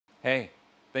Hey,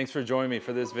 thanks for joining me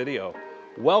for this video.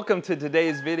 Welcome to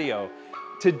today's video.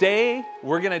 Today,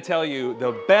 we're gonna tell you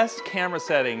the best camera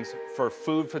settings for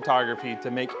food photography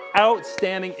to make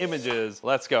outstanding images.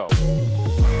 Let's go.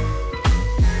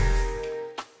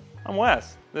 I'm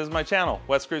Wes. This is my channel,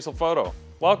 Wes Crucial Photo.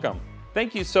 Welcome.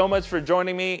 Thank you so much for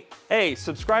joining me. Hey,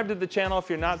 subscribe to the channel if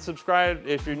you're not subscribed.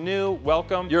 If you're new,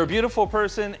 welcome. You're a beautiful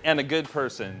person and a good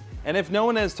person. And if no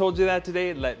one has told you that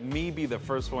today, let me be the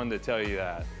first one to tell you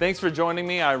that. Thanks for joining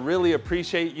me. I really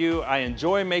appreciate you. I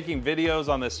enjoy making videos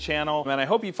on this channel, and I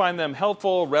hope you find them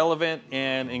helpful, relevant,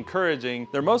 and encouraging.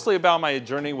 They're mostly about my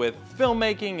journey with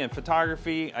filmmaking and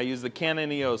photography. I use the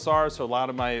Canon EOS R, so a lot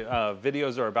of my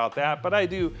videos are about that, but I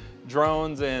do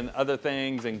drones and other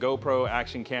things and GoPro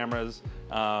action cameras.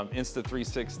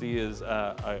 Insta360 is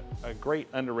a great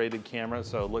underrated camera,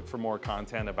 so look for more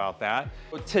content about that.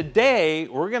 Today,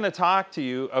 we're gonna talk to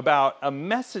you about a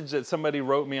message that somebody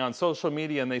wrote me on social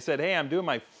media, and they said, hey, I'm doing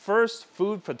my first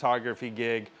food photography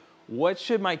gig. What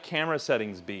should my camera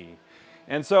settings be?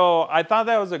 And so I thought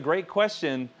that was a great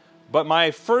question, but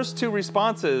my first two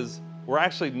responses were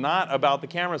actually not about the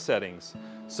camera settings.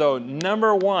 So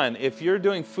number one, if you're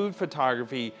doing food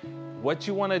photography, what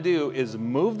you want to do is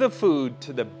move the food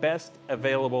to the best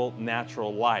available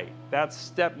natural light. That's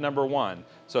step number one.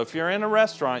 So if you're in a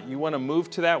restaurant, you want to move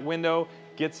to that window,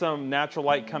 get some natural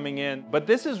light coming in. But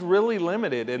this is really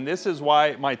limited, and this is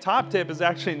why my top tip is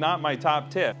actually not my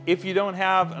top tip. If you don't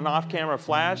have an off-camera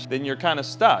flash, then you're kind of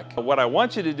stuck. What I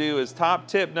want you to do is top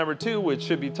tip number two, which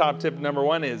should be top tip number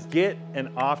one, is get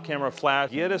an off-camera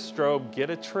flash, get a strobe, get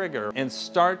a trigger, and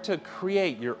start to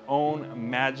create your own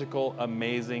magical,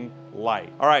 amazing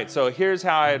light. All right, so here's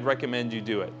how I'd recommend you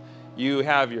do it. You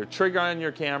have your trigger on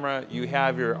your camera, you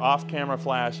have your off-camera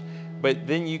flash, but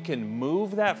then you can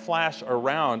move that flash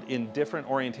around in different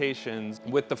orientations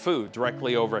with the food,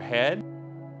 directly overhead,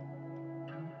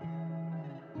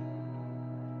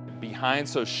 behind,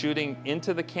 so shooting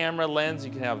into the camera lens,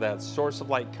 you can have that source of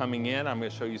light coming in. I'm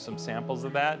gonna show you some samples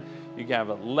of that. You can have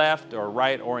it left or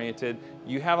right oriented.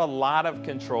 You have a lot of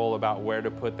control about where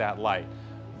to put that light.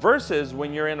 Versus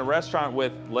when you're in a restaurant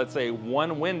with, let's say,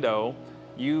 one window,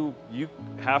 you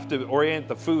have to orient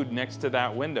the food next to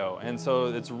that window. And so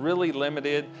it's really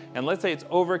limited. And let's say it's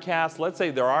overcast, let's say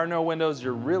there are no windows,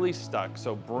 you're really stuck.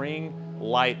 So bring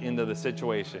light into the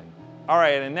situation. All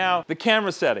right, and now the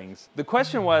camera settings. The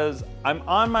question was, I'm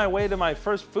on my way to my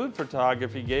first food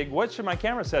photography gig, what should my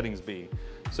camera settings be?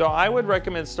 So I would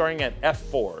recommend starting at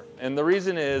f4. And the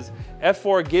reason is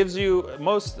f4 gives you,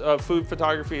 most food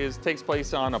photography takes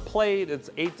place on a plate. It's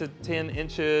 8 to 10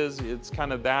 inches. It's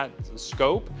kind of that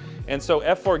scope. And so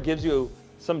f4 gives you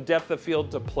some depth of field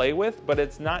to play with, but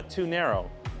it's not too narrow.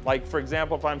 Like for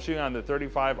example, if I'm shooting on the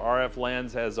 35 RF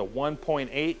lens has a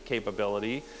 1.8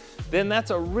 capability, then that's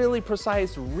a really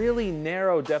precise, really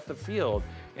narrow depth of field.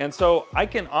 And so I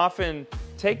can often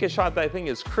take a shot that I think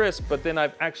is crisp, but then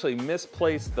I've actually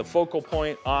misplaced the focal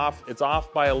point off. It's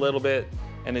off by a little bit,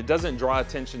 and it doesn't draw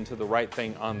attention to the right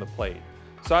thing on the plate.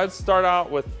 So I'd start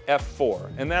out with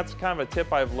f4, and that's kind of a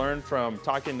tip I've learned from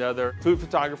talking to other food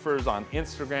photographers on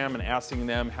Instagram and asking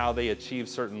them how they achieve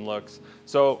certain looks.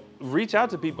 So reach out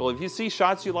to people. If you see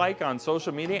shots you like on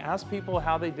social media, ask people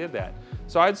how they did that.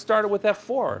 So I'd start with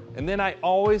f4, and then I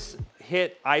always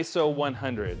hit ISO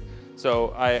 100.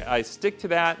 So I stick to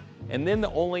that, and then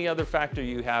the only other factor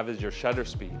you have is your shutter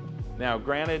speed. Now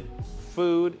granted,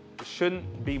 food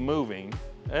shouldn't be moving.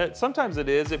 Sometimes it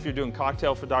is if you're doing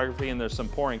cocktail photography and there's some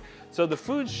pouring. So the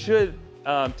food should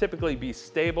typically be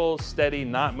stable, steady,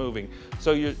 not moving.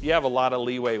 So you have a lot of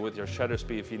leeway with your shutter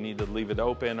speed if you need to leave it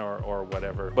open or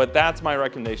whatever. But that's my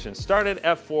recommendation. Start at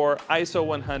f4, ISO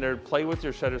 100, play with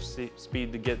your shutter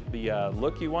speed to get the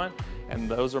look you want. And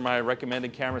those are my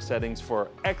recommended camera settings for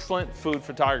excellent food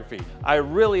photography. I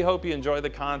really hope you enjoy the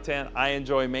content. I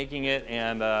enjoy making it,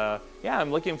 and yeah, I'm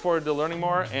looking forward to learning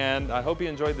more, and I hope you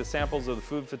enjoyed the samples of the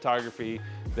food photography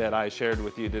that I shared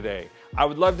with you today. I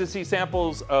would love to see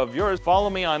samples of yours. Follow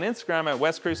me on Instagram at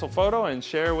Wes Crucial Photo and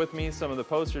share with me some of the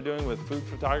posts you're doing with food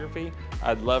photography.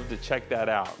 I'd love to check that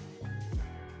out.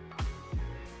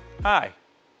 Hi,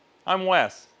 I'm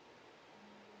Wes.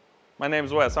 My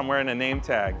name's Wes. I'm wearing a name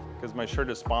tag because my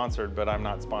shirt is sponsored, but I'm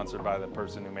not sponsored by the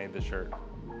person who made the shirt.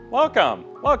 Welcome,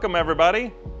 welcome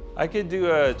everybody. I could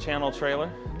do a channel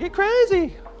trailer. Get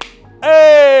crazy.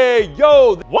 Hey,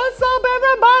 yo, what's up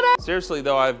everybody? Seriously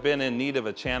though, I've been in need of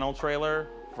a channel trailer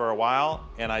for a while,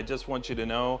 and I just want you to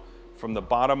know from the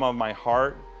bottom of my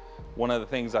heart, one of the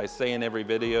things I say in every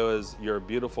video is you're a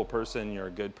beautiful person, you're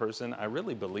a good person. I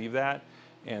really believe that.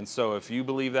 And so if you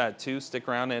believe that too, stick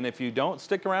around. And if you don't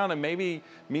stick around, and maybe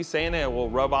me saying it will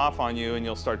rub off on you and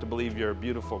you'll start to believe you're a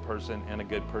beautiful person and a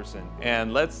good person.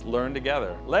 And let's learn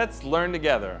together. Let's learn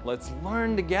together. Let's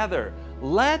learn together.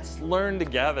 Let's learn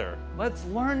together. Let's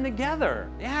learn together.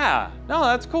 Yeah, no,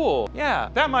 that's cool. Yeah,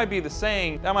 that might be the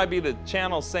saying, that might be the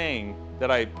channel saying that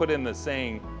I put in the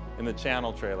saying in the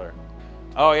channel trailer.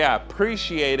 Oh yeah,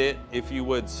 appreciate it if you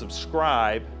would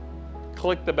subscribe,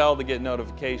 click the bell to get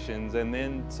notifications, and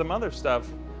then some other stuff.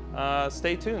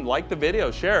 Stay tuned, like the video,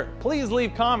 share it. Please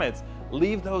leave comments.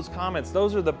 Leave those comments.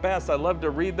 Those are the best. I love to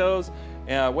read those.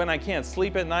 When I can't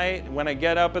sleep at night, when I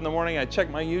get up in the morning, I check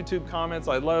my YouTube comments.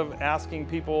 I love asking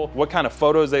people what kind of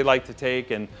photos they like to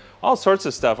take and all sorts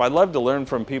of stuff. I love to learn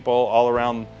from people all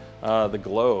around the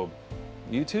globe.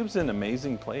 YouTube's an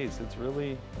amazing place. It's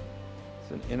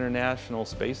an international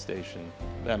space station.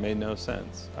 That made no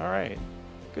sense. All right.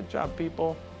 Good job,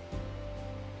 people.